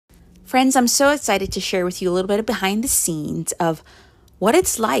Friends, I'm so excited to share with you a little bit of behind the scenes of what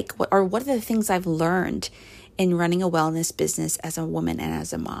it's like, what are the things I've learned in running a wellness business as a woman and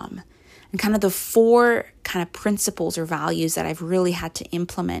as a mom. And kind of the 4 kind of principles or values that I've really had to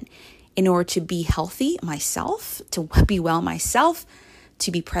implement in order to be healthy myself, to be well myself,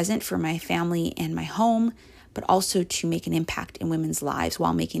 to be present for my family and my home, but also to make an impact in women's lives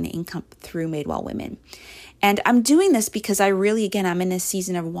while making an income through Madewell Women. And I'm doing this because I'm in a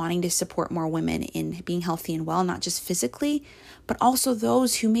season of wanting to support more women in being healthy and well, not just physically, but also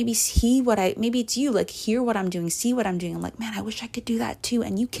those who maybe maybe it's you, like hear what I'm doing, see what I'm doing. I'm like, man, I wish I could do that too.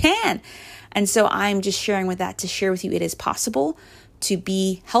 And you can. And so I'm just sharing with that to share with you, it is possible to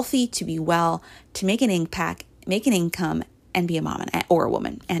be healthy, to be well, to make an impact, make an income, and be a mom or a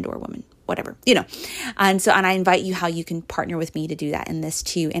woman, whatever, And I invite you how you can partner with me to do that in this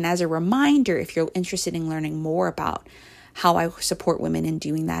too. And as a reminder, if you're interested in learning more about how I support women in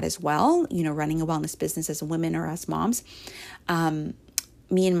doing that as well, running a wellness business as a woman or as moms,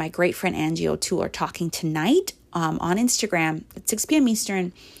 me and my great friend Angie O'Toole are talking tonight on Instagram at 6 p.m.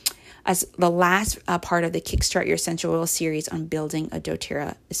 Eastern as the last part of the Kickstart Your Essential Oil series on building a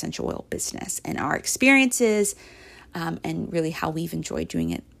doTERRA essential oil business and our experiences and really how we've enjoyed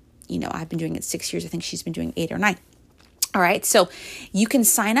doing it. I've been doing it 6 years. I think she's been doing 8 or 9. All right. So you can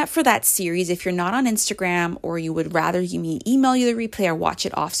sign up for that series if you're not on Instagram or you would rather me email you the replay or watch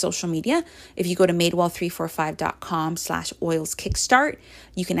it off social media. If you go to madewell345.com/oils kickstart,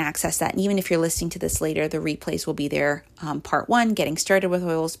 you can access that. And even if you're listening to this later, the replays will be there. Part 1, getting started with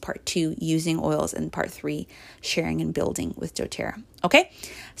oils. Part 2, using oils. And part 3, sharing and building with doTERRA. Okay.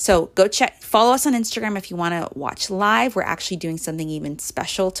 So go follow us on Instagram if you want to watch live. We're actually doing something even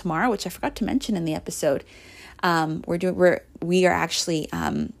special tomorrow, which I forgot to mention in the episode. We are actually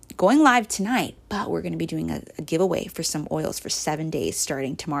going live tonight, but we're going to be doing a giveaway for some oils for 7 days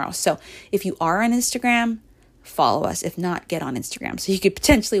starting tomorrow. So if you are on Instagram, follow us. If not, get on Instagram so you could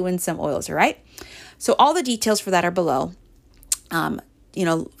potentially win some oils. All right. So all the details for that are below. Follow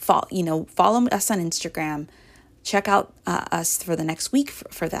us on Instagram. Check out us for the next week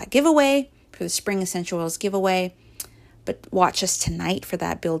for that giveaway, for the Spring Essential Oils giveaway. But watch us tonight for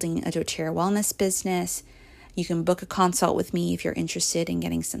that Building a doTERRA Wellness Business. You can book a consult with me if you're interested in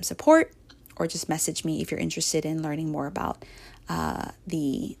getting some support, or just message me if you're interested in learning more about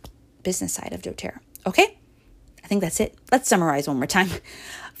the business side of doTERRA. Okay? I think that's it. Let's summarize one more time.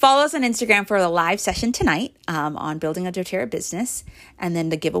 Follow us on Instagram for the live session tonight on Building a doTERRA Business, and then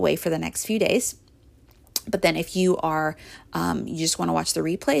the giveaway for the next few days. But then if you are, you just want to watch the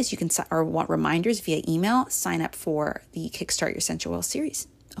replays, you can, or want reminders via email, sign up for the Kickstart Your Essential Oil series.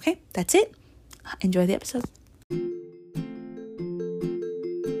 Okay? That's it. Enjoy the episode.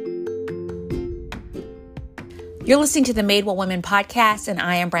 You're listening to the Madewell Women podcast, and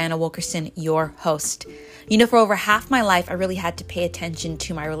I am Brianna Wilkerson, your host. For over half my life, I really had to pay attention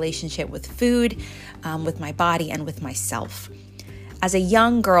to my relationship with food, with my body, and with myself. As a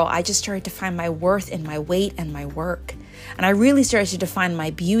young girl, I just started to find my worth in my weight and my work. And I really started to define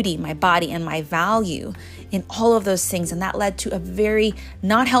my beauty, my body, and my value in all of those things. And that led to a very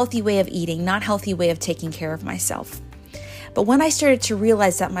not healthy way of eating, not healthy way of taking care of myself. But when I started to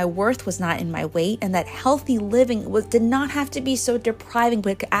realize that my worth was not in my weight and that healthy living did not have to be so depriving,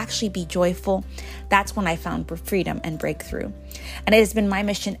 but it could actually be joyful, that's when I found freedom and breakthrough. And it has been my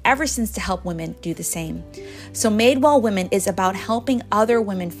mission ever since to help women do the same. So Madewell Women is about helping other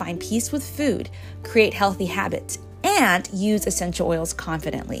women find peace with food, create healthy habits, and use essential oils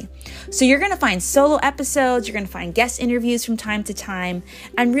confidently. So you're going to find solo episodes, you're going to find guest interviews from time to time,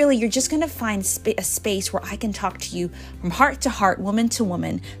 and really you're just going to find a space where I can talk to you from heart to heart, woman to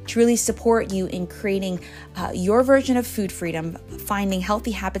woman, to really support you in creating your version of food freedom, finding healthy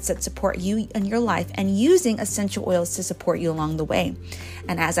habits that support you in your life, and using essential oils to support you along the way.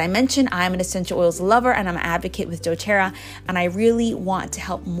 And as I mentioned, I'm an essential oils lover and I'm an advocate with doTERRA, and I really want to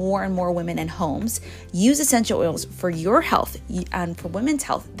help more and more women and homes use essential oils for your health and for women's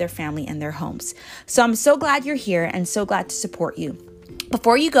health, their family, and their homes. So I'm so glad you're here and so glad to support you.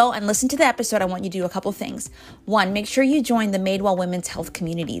 Before you go and listen to the episode, I want you to do a couple things. One, make sure you join the Madewell Women's Health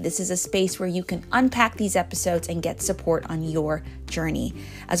community. This is a space where you can unpack these episodes and get support on your journey,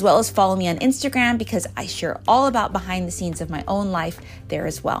 as well as follow me on Instagram because I share all about behind the scenes of my own life there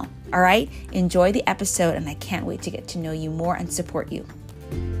as well. All right, enjoy the episode, and I can't wait to get to know you more and support you.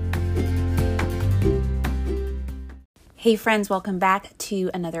 Hey friends, welcome back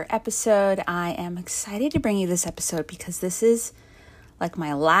to another episode. I am excited to bring you this episode because this is like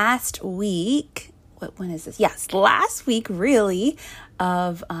my last week. When is this? Yes, last week really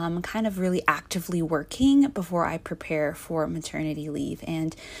of kind of really actively working before I prepare for maternity leave.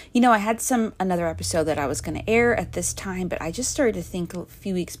 And, I had another episode that I was going to air at this time, but I just started to think a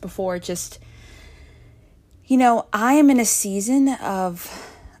few weeks before, just, I am in a season of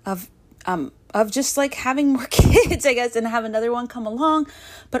just like having more kids, I guess, and have another one come along,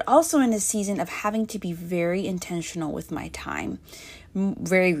 but also in a season of having to be very intentional with my time,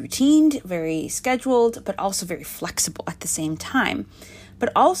 very routined, very scheduled, but also very flexible at the same time.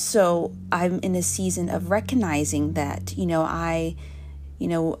 But also I'm in a season of recognizing that,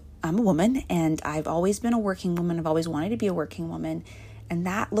 I'm a woman and I've always been a working woman. I've always wanted to be a working woman. And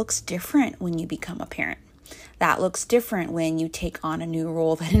that looks different when you become a parent. That looks different when you take on a new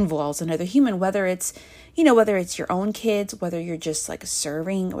role that involves another human, whether it's your own kids, whether you're just like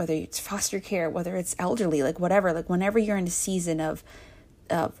serving, whether it's foster care, whether it's elderly, like whatever, like whenever you're in a season of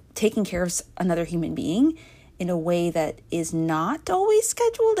taking care of another human being in a way that is not always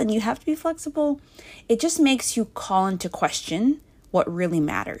scheduled and you have to be flexible, it just makes you call into question what really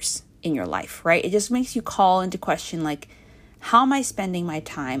matters in your life, right? It just makes you call into question, like, how am I spending my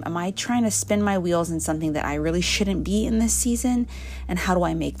time? Am I trying to spin my wheels in something that I really shouldn't be in this season? And how do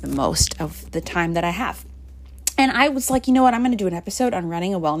I make the most of the time that I have? And I was like, you know what? I'm going to do an episode on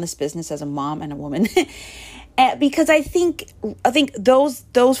running a wellness business as a mom and a woman. Because I think those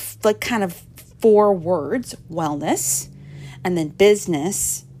like kind of 4 words, wellness, and then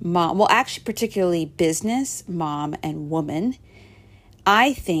business, mom, well, actually particularly business, mom, and woman,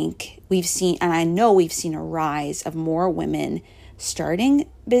 I think we've seen, and I know we've seen a rise of more women starting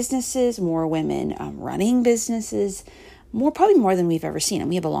businesses, more women running businesses, probably more than we've ever seen. And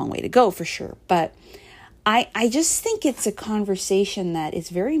we have a long way to go for sure. But I just think it's a conversation that is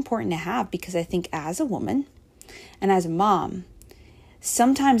very important to have, because I think as a woman and as a mom,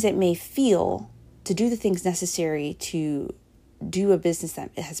 sometimes it may feel to do the things necessary to do a business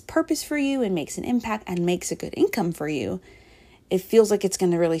that has purpose for you and makes an impact and makes a good income for you, it feels like it's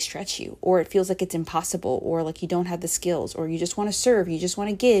going to really stretch you, or it feels like it's impossible, or like you don't have the skills, or you just want to serve, you just want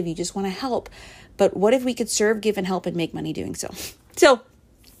to give, you just want to help. But what if we could serve, give, and help and make money doing so? So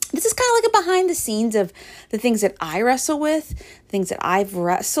this is kind of like a behind the scenes of the things that I wrestle with, things that I've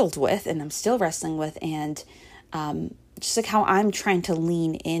wrestled with and I'm still wrestling with, and just like how I'm trying to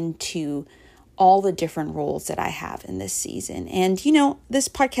lean into all the different roles that I have in this season. And, this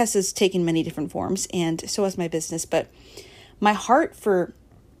podcast has taken many different forms, and so has my business, but my heart for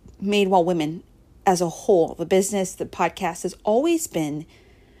Madewell Women as a whole, the business, the podcast, has always been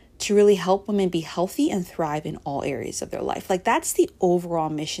to really help women be healthy and thrive in all areas of their life. Like, that's the overall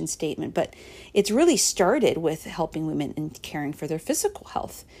mission statement, but it's really started with helping women in caring for their physical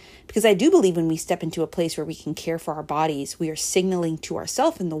health. Because I do believe when we step into a place where we can care for our bodies, we are signaling to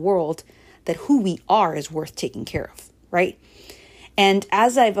ourselves and the world that who we are is worth taking care of, right? And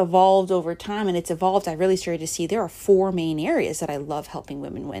as I've evolved over time, and it's evolved, I really started to see there are 4 main areas that I love helping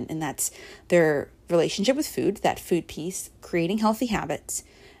women win. And that's their relationship with food, that food piece, creating healthy habits,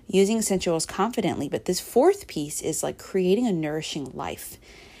 using essential oils confidently. But this 4th piece is like creating a nourishing life.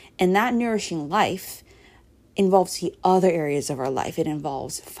 And that nourishing life involves the other areas of our life. It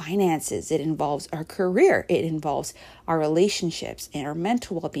involves finances. It involves our career. It involves our relationships and our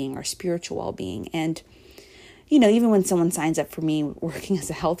mental well-being, our spiritual well-being. And even when someone signs up for me working as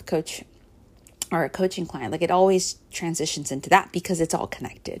a health coach or a coaching client, like, it always transitions into that because it's all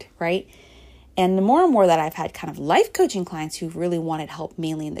connected, right? And the more and more that I've had kind of life coaching clients who really wanted help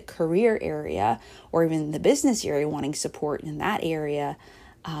mainly in the career area or even the business area, wanting support in that area,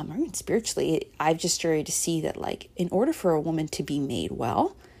 or even spiritually, I've just started to see that, like, in order for a woman to be made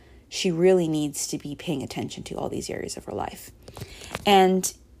well, she really needs to be paying attention to all these areas of her life.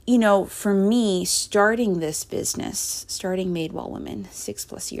 And for me, starting this business, starting Madewell Women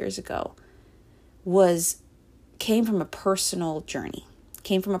 6+ years ago, came from a personal journey,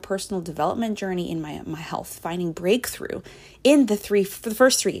 came from a personal development journey in my health, finding breakthrough in the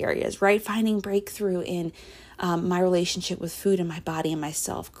first 3 areas, right? Finding breakthrough in my relationship with food and my body and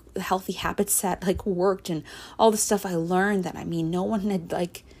myself, the healthy habits that worked, and all the stuff I learned that, no one had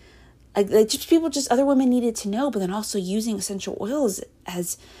other women needed to know, but then also using essential oils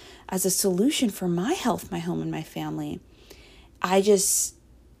as a solution for my health, my home, and my family. It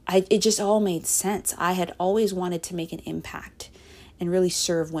just all made sense. I had always wanted to make an impact and really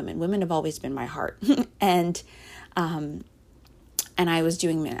serve women. Women have always been my heart. And I was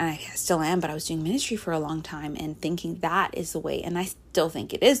doing, and I still am, but I was doing ministry for a long time and thinking that is the way. And I still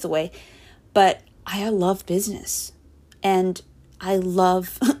think it is the way, but I love business, and I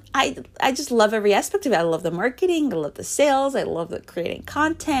just love every aspect of it. I love the marketing. I love the sales. I love the creating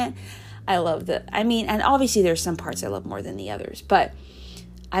content. and obviously there's some parts I love more than the others, but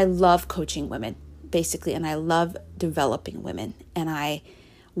I love coaching women basically. And I love developing women. And I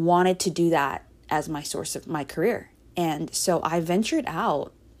wanted to do that as my source of my career. And so I ventured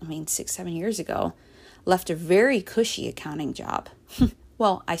out, 6-7 years ago, left a very cushy accounting job.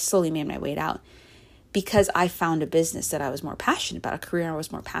 Well, I slowly made my way out because I found a business that I was more passionate about, a career I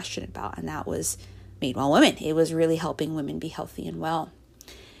was more passionate about. And that was Madewell Women. It was really helping women be healthy and well.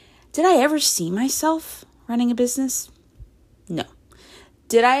 Did I ever see myself running a business? No.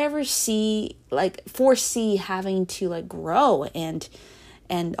 Did I ever foresee having to grow and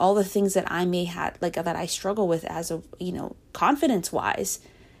all the things that I may have, that I struggle with as a, confidence wise,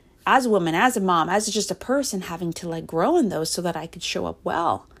 as a woman, as a mom, as just a person, having to grow in those so that I could show up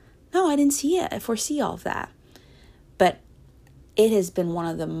well? No, I didn't see it. I foresee all of that. But it has been one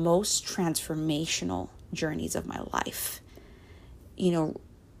of the most transformational journeys of my life.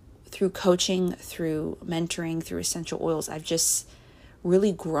 Through coaching, through mentoring, through essential oils, I've just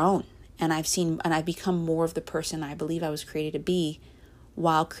really grown, and I've become more of the person I believe I was created to be,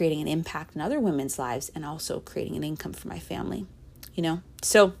 while creating an impact in other women's lives and also creating an income for my family,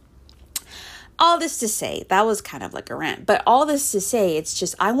 So all this to say, that was kind of like a rant, but all this to say, it's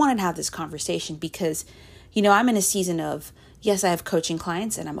just, I wanted to have this conversation because, I'm in a season of, yes, I have coaching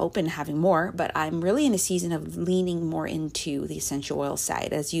clients and I'm open to having more, but I'm really in a season of leaning more into the essential oil side,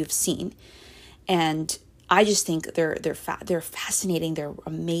 as you've seen. And I just think they're fascinating, they're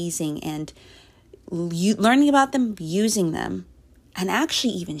amazing, and learning about them, using them, and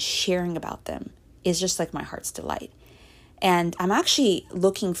actually even sharing about them is just my heart's delight. And I'm actually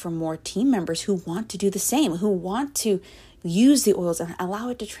looking for more team members who want to do the same, who want to use the oils and allow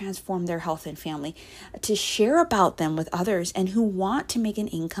it to transform their health and family, to share about them with others, and who want to make an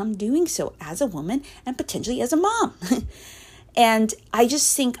income doing so as a woman and potentially as a mom. And I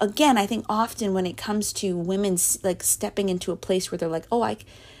just think, again, often when it comes to women stepping into a place where they're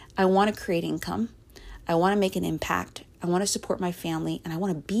I want to create income, I want to make an impact, I want to support my family, and I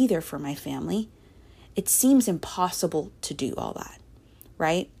want to be there for my family, it seems impossible to do all that,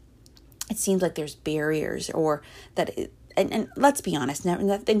 right? It seems like there's barriers, or that and let's be honest,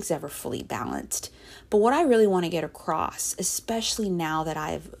 nothing's ever fully balanced. But what I really want to get across, especially now that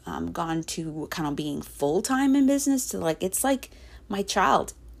I've gone to kind of being full-time in business, to it's my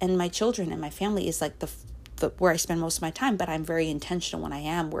child and my children and my family is the where I spend most of my time, but I'm very intentional when I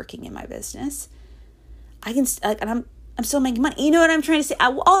am working in my business. I can, and I'm still making money. You know what I'm trying to say?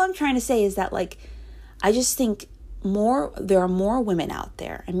 All I'm trying to say is that I just think there are more women out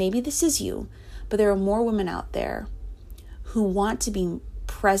there, and maybe this is you, but there are more women out there who want to be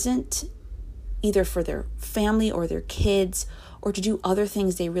present either for their family or their kids, or to do other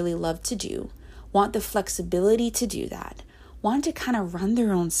things they really love to do, want the flexibility to do that, want to kind of run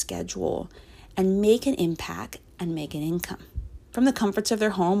their own schedule and make an impact and make an income from the comforts of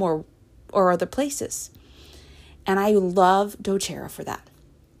their home or other places. And I love doTERRA for that.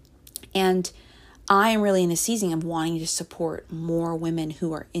 And I am really in a season of wanting to support more women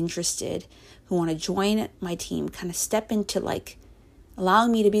who are interested, who want to join my team, kind of step into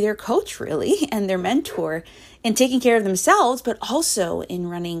allowing me to be their coach really, and their mentor in taking care of themselves, but also in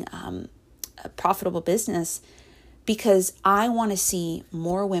running a profitable business, because I want to see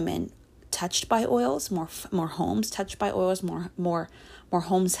more women touched by oils, more homes touched by oils, more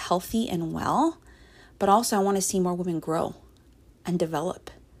homes healthy and well, but also I want to see more women grow and develop.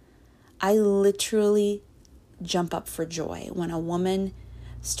 I literally jump up for joy when a woman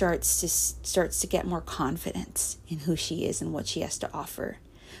starts to get more confidence in who she is and what she has to offer.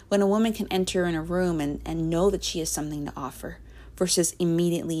 When a woman can enter in a room and know that she has something to offer versus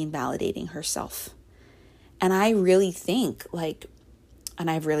immediately invalidating herself. And I really think and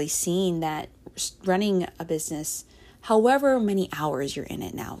I've really seen that running a business, however many hours you're in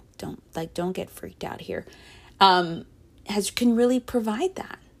it now, don't get freaked out here, can really provide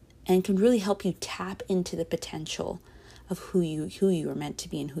that and can really help you tap into the potential of who you are meant to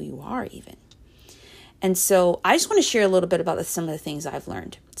be and who you are even. And so I just want to share a little bit about some of the things I've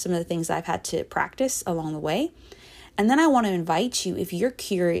learned, some of the things I've had to practice along the way. And then I want to invite you, if you're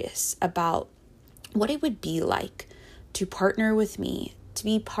curious about what it would be like to partner with me, to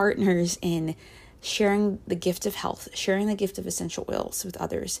be partners in sharing the gift of health, sharing the gift of essential oils with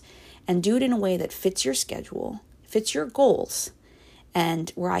others, and do it in a way that fits your schedule, fits your goals,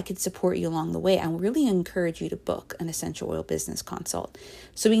 and where I could support you along the way, I really encourage you to book an essential oil business consult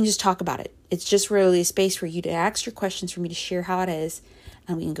so we can just talk about it. It's just really a space for you to ask your questions, for me to share how it is,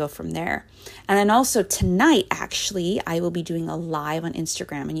 and we can go from there. And then also tonight, actually, I will be doing a live on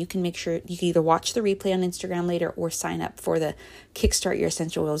Instagram, and you can make sure you can either watch the replay on Instagram later or sign up for the Kickstart Your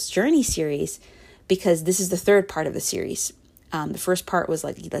Essential Oils Journey series, because this is the third part of the series. The first part was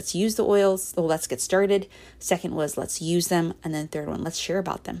like, let's use the oils. Well, let's get started. Second was, let's use them. And then third one, let's share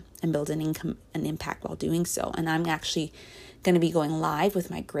about them and build an income and impact while doing so. And I'm actually going to be going live with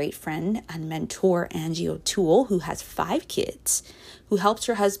my great friend and mentor, Angie O'Toole, who has 5 kids, who helps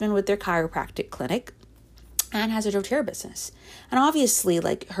her husband with their chiropractic clinic and has a doTERRA business. And obviously,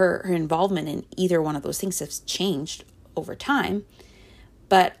 like her involvement in either one of those things has changed over time.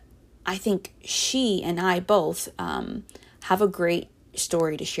 But I think she and I both have a great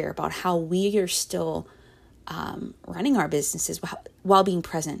story to share about how we are still running our businesses while being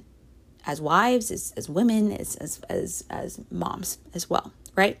present as wives, as women, as moms as well,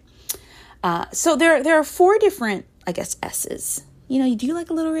 right? So there are 4 different, I guess, S's. Do you like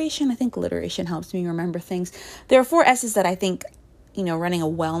alliteration? I think alliteration helps me remember things. There are 4 S's that I think, running a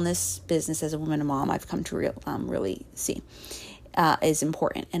wellness business as a woman and mom, I've come to really see is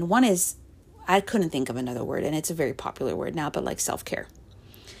important. And one is, I couldn't think of another word, and it's a very popular word now, but like self-care.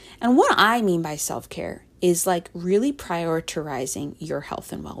 And what I mean by self-care is like really prioritizing your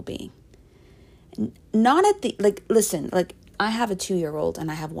health and well-being. Not at the, listen, I have a 2-year-old and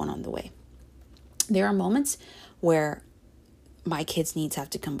I have one on the way. There are moments where my kids' needs have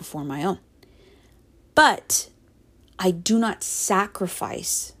to come before my own. But I do not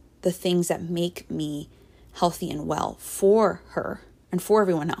sacrifice the things that make me healthy and well for her and for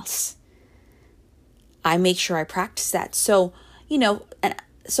everyone else. I make sure I practice that. So,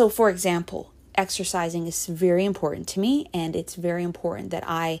 so for example, exercising is very important to me, and it's very important that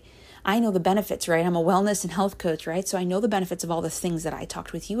I know the benefits, right? I'm a wellness and health coach, right? So I know the benefits of all the things that I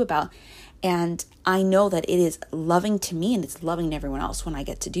talked with you about. And I know that it is loving to me and it's loving to everyone else when I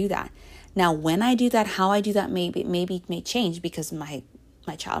get to do that. Now, when I do that, how I do that maybe may change, because my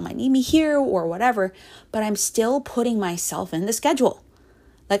child might need me here or whatever, but I'm still putting myself in the schedule.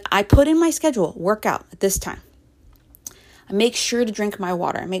 Like I put in my schedule, workout at this time. I make sure to drink my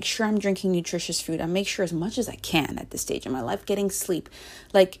water. I make sure I'm drinking nutritious food. I make sure as much as I can at this stage in my life, getting sleep.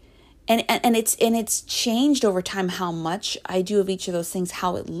 And it's changed over time how much I do of each of those things,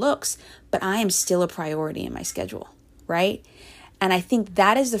 how it looks, but I am still a priority in my schedule, right? And I think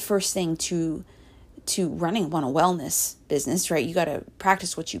that is the first thing to running a wellness business, right? You got to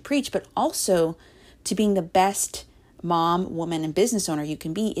practice what you preach, but also to being the best mom, woman, and business owner you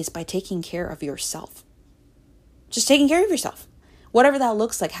can be is by taking care of yourself. Just taking care of yourself. Whatever that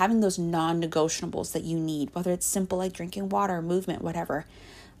looks like, having those non-negotiables that you need, whether it's simple like drinking water, movement, whatever,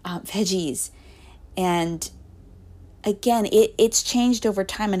 veggies. And again, it's changed over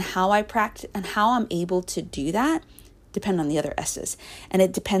time, and how I practice and how I'm able to do that depend on the other S's. And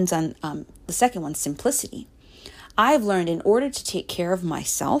it depends on the second one, simplicity. I've learned in order to take care of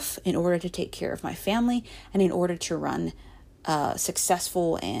myself, in order to take care of my family, and in order to run a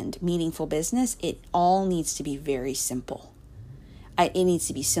successful and meaningful business, it all needs to be very simple. It needs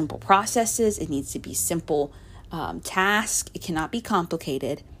to be simple processes. It needs to be simple tasks. It cannot be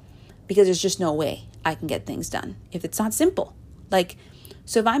complicated, because there's just no way I can get things done if it's not simple.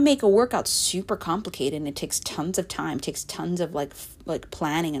 So if I make a workout super complicated and it takes tons of time, takes tons of like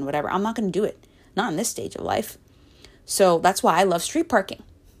planning and whatever, I'm not going to do it. Not in this stage of life. So that's why I love street parking,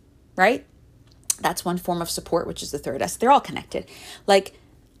 right? That's one form of support, which is the third S. They're all connected.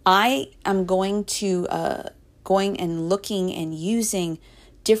 I am going and looking and using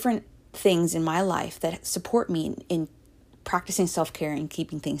different things in my life that support me in practicing self-care and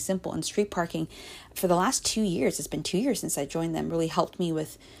keeping things simple. And street parking, for the last 2 years, it's been 2 years since I joined them, really helped me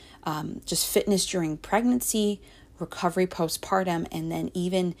with just fitness during pregnancy, recovery postpartum, and then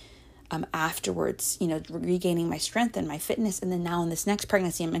even afterwards, regaining my strength and my fitness. And then now in this next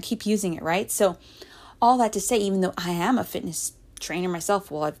pregnancy, I'm going to keep using it, right? So all that to say, even though I am a fitness trainer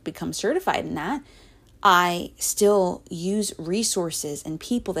myself, I've become certified in that, I still use resources and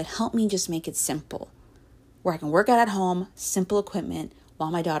people that help me just make it simple, where I can work out at home, simple equipment,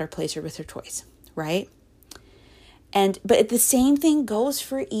 while my daughter plays with her toys, right? But the same thing goes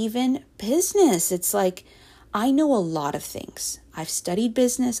for even business. It's like, I know a lot of things. I've studied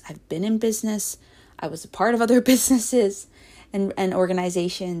business. I've been in business. I was a part of other businesses and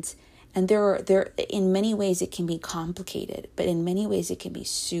organizations. And there, in many ways, it can be complicated, but in many ways, it can be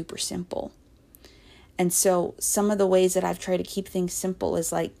super simple. And so some of the ways that I've tried to keep things simple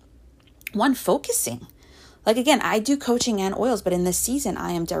is one, focusing. Again, I do coaching and oils, but in this season,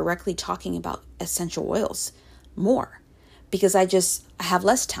 I am directly talking about essential oils more, because I have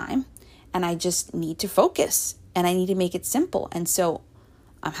less time and I just need to focus and I need to make it simple. And so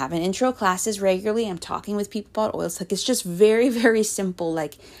I'm having intro classes regularly. I'm talking with people about oils. Like, it's just very, very simple,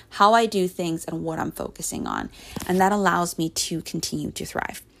 like how I do things and what I'm focusing on. And that allows me to continue to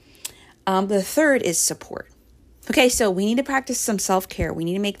thrive. The third is support. Okay, so we need to practice some self-care. We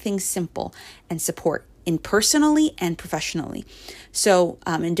need to make things simple and support in personally and professionally. So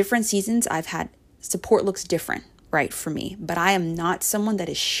in different seasons, I've had support looks different, right, for me. But I am not someone that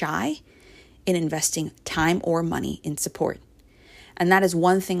is shy in investing time or money in support. And that is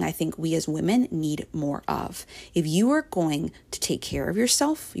one thing I think we as women need more of. If you are going to take care of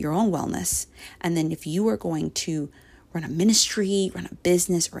yourself, your own wellness, and then if you are going to run a ministry, run a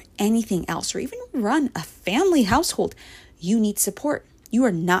business, or anything else, or even run a family household, you need support. You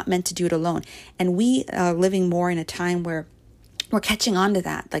are not meant to do it alone. And we are living more in a time where we're catching on to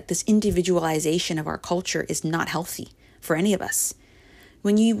that. Like, this individualization of our culture is not healthy for any of us.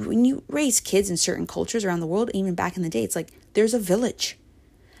 When you raise kids in certain cultures around the world, even back in the day, it's like there's a village,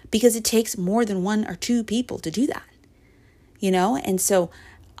 because it takes more than one or two people to do that, And so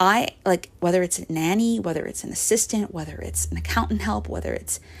I like, whether it's a nanny, whether it's an assistant, whether it's an accountant help, whether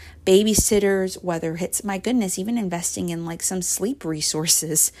it's babysitters, whether it's, my goodness, even investing in like some sleep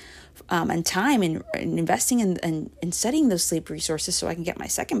resources and time and investing in studying those sleep resources so I can get my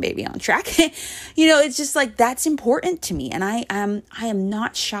second baby on track. It's just like, that's important to me. And I am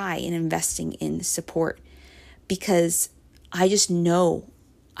not shy in investing in support, because I just know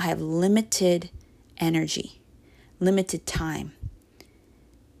I have limited energy, limited time.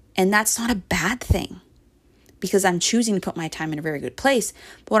 And that's not a bad thing, because I'm choosing to put my time in a very good place.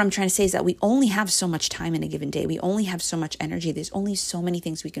 But what I'm trying to say is that we only have so much time in a given day. We only have so much energy. There's only so many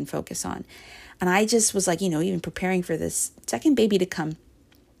things we can focus on. And I just was like, even preparing for this second baby to come,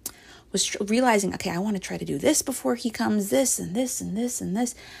 was realizing, okay, I want to try to do this before he comes, this and this and this and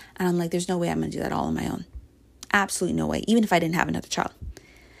this. And I'm like, there's no way I'm going to do that all on my own. Absolutely no way, even if I didn't have another child.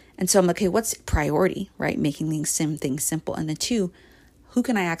 And so I'm like, okay, what's priority, right? Making things simple. And then two, who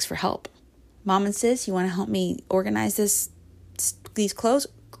can I ask for help? Mom and sis, you want to help me organize these clothes?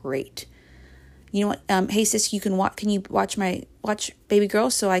 Great. You know what? Hey sis, can you watch baby girl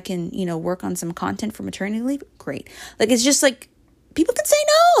so I can, work on some content for maternity leave? Great. Like, it's just like, people can say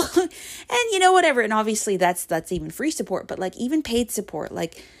no and whatever. And obviously that's even free support, but like even paid support,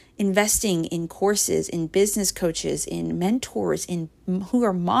 like investing in courses, in business coaches, in mentors, in who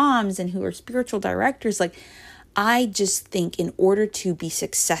are moms and who are spiritual directors. Like, I just think in order to be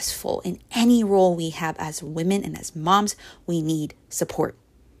successful in any role we have as women and as moms, we need support.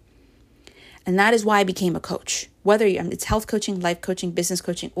 And that is why I became a coach. Whether it's health coaching, life coaching, business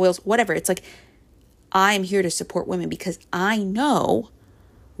coaching, oils, whatever. It's like, I am here to support women because I know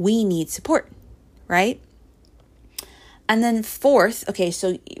we need support, right? And then fourth, okay,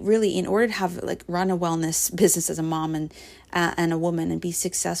 so really in order to run a wellness business as a mom and a woman and be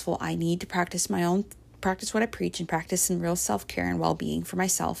successful, I need to practice what I preach and practice some real self-care and well-being for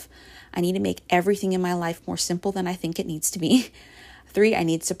myself. I need to make everything in my life more simple than I think it needs to be. 3, I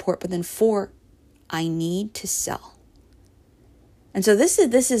need support. But then 4, I need to sell. And so this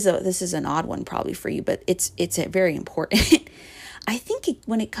is an odd one probably for you, but it's very important. I think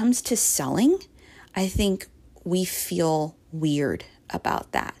when it comes to selling, I think we feel weird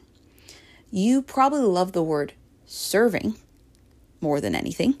about that. You probably love the word serving more than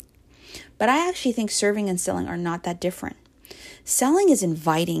anything. But I actually think serving and selling are not that different. Selling is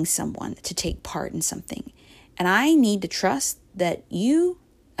inviting someone to take part in something. And I need to trust that you,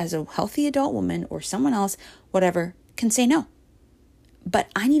 as a healthy adult woman or someone else, whatever, can say no.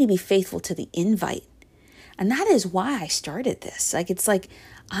 But I need to be faithful to the invite. And that is why I started this. It's like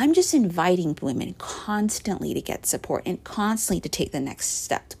I'm just inviting women constantly to get support and constantly to take the next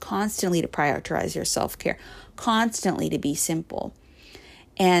step, constantly to prioritize your self-care, constantly to be simple.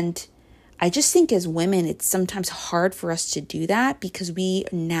 And I just think as women, it's sometimes hard for us to do that because we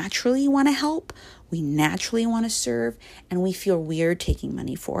naturally want to help, we naturally want to serve, and we feel weird taking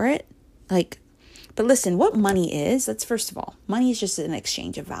money for it. But listen, what money is, that's first of all, money is just an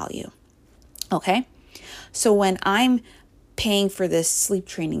exchange of value. Okay? So when I'm paying for this sleep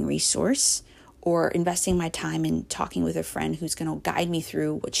training resource or investing my time in talking with a friend who's going to guide me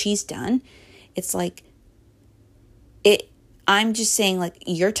through what she's done, it's like I'm just saying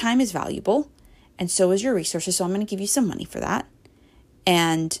your time is valuable and so is your resources. So I'm going to give you some money for that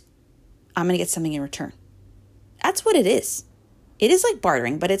and I'm going to get something in return. That's what it is. It is like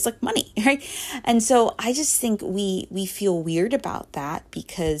bartering, but it's like money, right? And so I just think we feel weird about that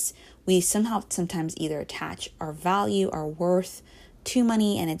because we sometimes either attach our value, our worth to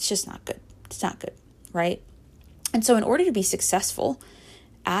money, and it's just not good. It's not good, right? And so in order to be successful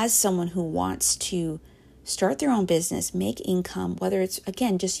as someone who wants to start their own business, make income, whether it's,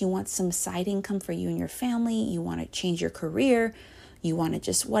 again, just you want some side income for you and your family, you want to change your career, you want to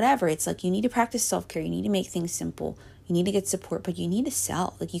just whatever. It's like you need to practice self-care. You need to make things simple. You need to get support, but you need to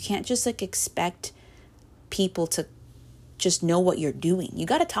sell. Like you can't just like expect people to just know what you're doing. You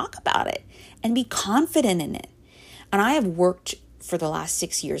got to talk about it and be confident in it. And I have worked for the last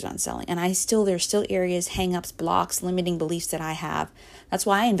 6 years on selling, and there's still areas, hangups, blocks, limiting beliefs that I have. That's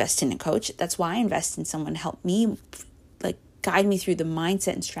why I invest in a coach. That's why I invest in someone to help me, like guide me through the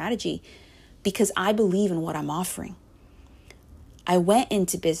mindset and strategy, because I believe in what I'm offering. I went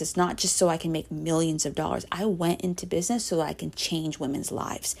into business not just so I can make millions of dollars. I went into business so that I can change women's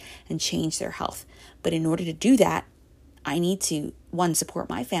lives and change their health. But in order to do that, I need to, one, support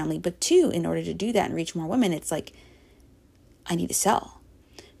my family, but two, in order to do that and reach more women, it's like, I need to sell.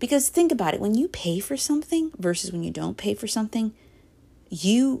 Because think about it, when you pay for something versus when you don't pay for something,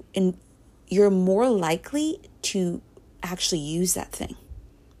 you're more likely to actually use that thing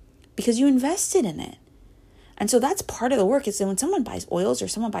because you invested in it. And so that's part of the work. Is that when someone buys oils or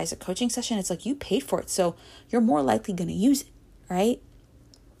someone buys a coaching session, it's like you paid for it. So you're more likely going to use it, right?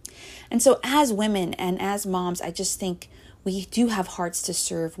 And so as women and as moms, I just think we do have hearts to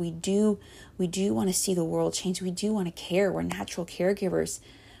serve. We do want to see the world change. We do want to care. We're natural caregivers.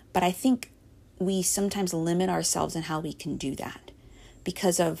 But I think we sometimes limit ourselves in how we can do that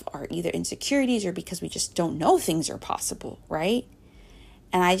because of our either insecurities or because we just don't know things are possible, right?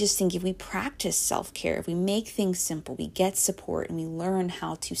 And I just think if we practice self-care, if we make things simple, we get support and we learn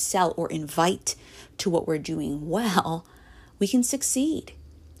how to sell or invite to what we're doing well, we can succeed.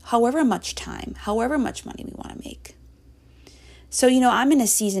 However much time, however much money we want to make. So, I'm in a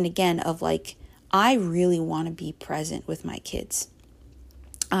season again of like, I really want to be present with my kids.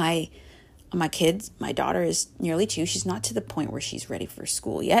 My daughter is nearly 2. She's not to the point where she's ready for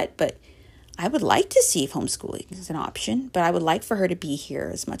school yet, but I would like to see if homeschooling is an option, but I would like for her to be here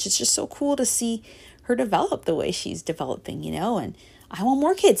as much. It's just so cool to see her develop the way she's developing, and I want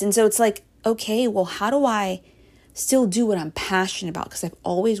more kids. And so it's like, okay, well, how do I still do what I'm passionate about? Because I've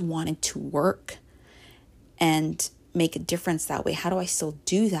always wanted to work and make a difference that way. How do I still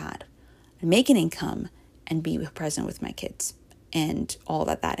do that and make an income and be present with my kids and all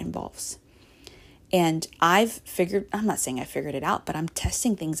that involves? And I'm not saying I figured it out, but I'm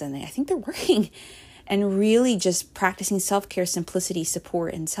testing things and I think they're working. And really just practicing self-care, simplicity,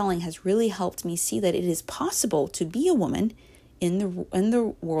 support, and selling has really helped me see that it is possible to be a woman in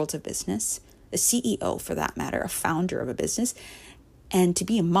the world of business, a CEO for that matter, a founder of a business, and to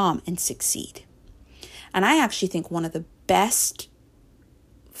be a mom and succeed. And I actually think one of the best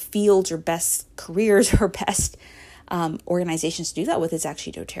fields or best careers or best organizations to do that with is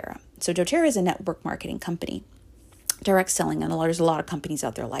actually doTERRA. So doTERRA is a network marketing company, direct selling, and there's a lot of companies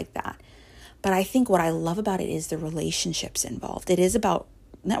out there like that. But I think what I love about it is the relationships involved. It is about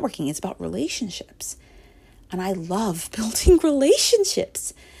networking. It's about relationships. And I love building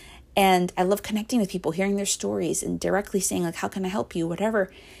relationships. And I love connecting with people, hearing their stories and directly saying like, how can I help you, whatever.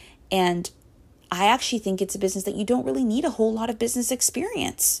 And I actually think it's a business that you don't really need a whole lot of business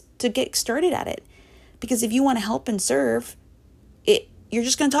experience to get started at it. Because if you want to help and serve, you're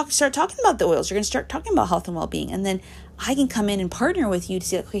just going to start talking about the oils. You're going to start talking about health and well-being. And then I can come in and partner with you to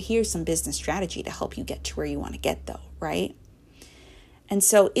say, okay, here's some business strategy to help you get to where you want to get though, right? And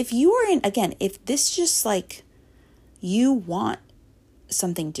so if you are if this just like you want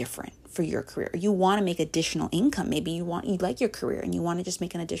something different for your career, you want to make additional income, maybe you like your career and you want to just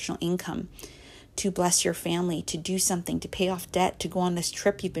make an additional income to bless your family, to do something, to pay off debt, to go on this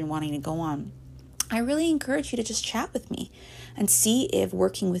trip you've been wanting to go on, I really encourage you to just chat with me and see if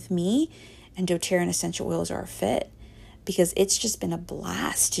working with me and doTERRA and essential oils are a fit, because it's just been a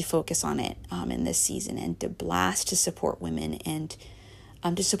blast to focus on it in this season and a blast to support women and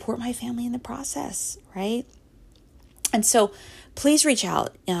to support my family in the process, right? And so please reach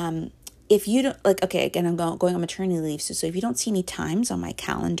out. If you don't again, I'm going on maternity leave. So if you don't see any times on my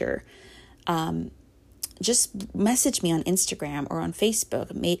calendar, just message me on Instagram or on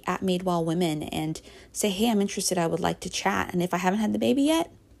Facebook at Madewell Women and say, hey, I'm interested. I would like to chat. And if I haven't had the baby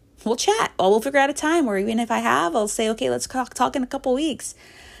yet, we'll chat. Or we'll figure out a time. Or even if I have, I'll say, okay, let's talk in a couple weeks.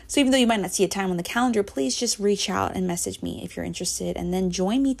 So even though you might not see a time on the calendar, please just reach out and message me if you're interested. And then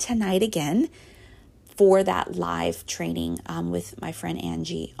join me tonight again for that live training with my friend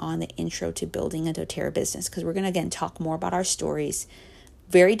Angie on the intro to building a doTERRA business. Because we're going to, again, talk more about our stories.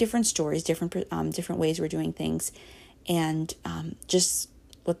 Very different stories, different ways we're doing things, and just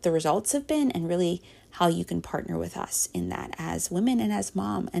what the results have been, and really how you can partner with us in that as women and as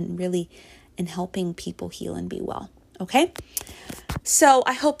mom, and really in helping people heal and be well. Okay? So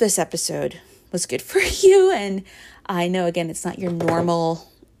I hope this episode was good for you. And I know, again, it's not your normal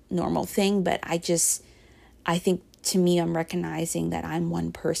thing, but I think to me, I'm recognizing that I'm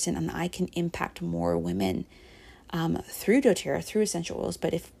one person and I can impact more women through doTERRA, through essential oils.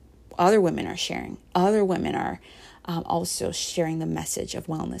 But if other women are sharing, other women are also sharing the message of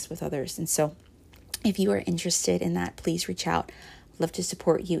wellness with others. And so if you are interested in that, please reach out. I'd love to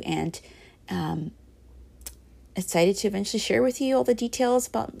support you, and excited to eventually share with you all the details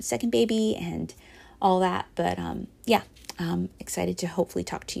about second baby and all that. But excited to hopefully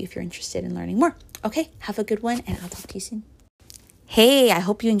talk to you if you're interested in learning more. Okay, have a good one, and I'll talk to you soon. Hey, I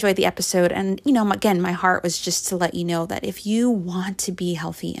hope you enjoyed the episode. And, again, my heart was just to let you know that if you want to be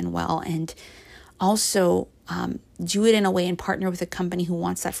healthy and well, and also do it in a way and partner with a company who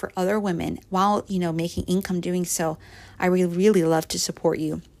wants that for other women while, making income doing so, I really, really love to support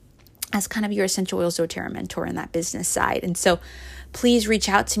you as kind of your Essential Oils doTERRA mentor in that business side. And so please reach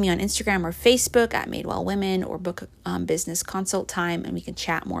out to me on Instagram or Facebook at Madewell Women, or book business consult time, and we can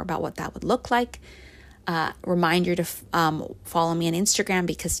chat more about what that would look like. Reminder to follow me on Instagram,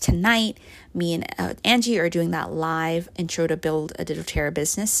 because tonight me and Angie are doing that live intro to build a doTERRA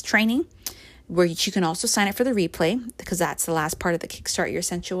business training, where you can also sign up for the replay, because that's the last part of the Kickstart Your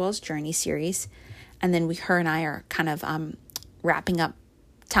Essential Oils Journey series. And then her and I are kind of wrapping up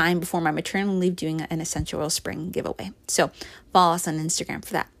time before my maternity leave, doing an essential oil spring giveaway. So follow us on Instagram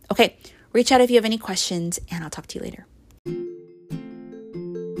for that. Okay, reach out if you have any questions, and I'll talk to you later.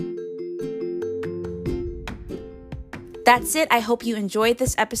 That's it. I hope you enjoyed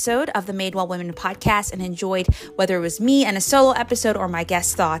this episode of the Madewell Women podcast, and enjoyed whether it was me and a solo episode or my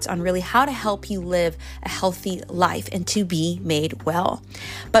guest thoughts on really how to help you live a healthy life and to be made well.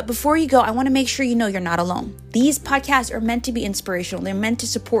 But before you go, I want to make sure you know you're not alone. These podcasts are meant to be inspirational. They're meant to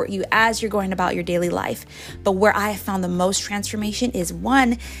support you as you're going about your daily life. But where I have found the most transformation is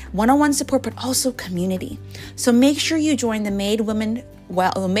one-on-one support, but also community. So make sure you join the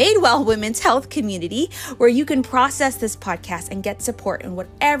Madewell Women's Health community, where you can process this podcast and get support in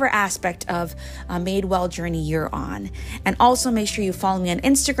whatever aspect of a Madewell journey you're on. And also make sure you follow me on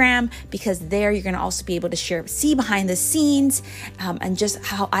Instagram, because there you're going to also be able to see behind the scenes and just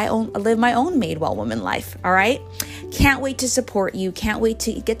how I live my own Madewell woman life. All right. Can't wait to support you. Can't wait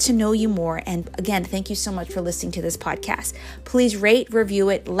to get to know you more. And again, thank you so much for listening to this podcast. Please rate, review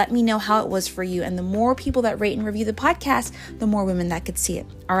it. Let me know how it was for you. And the more people that rate and review the podcast, the more women that could see it.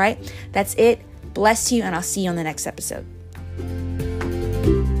 All right. That's it. Bless you. And I'll see you on the next episode.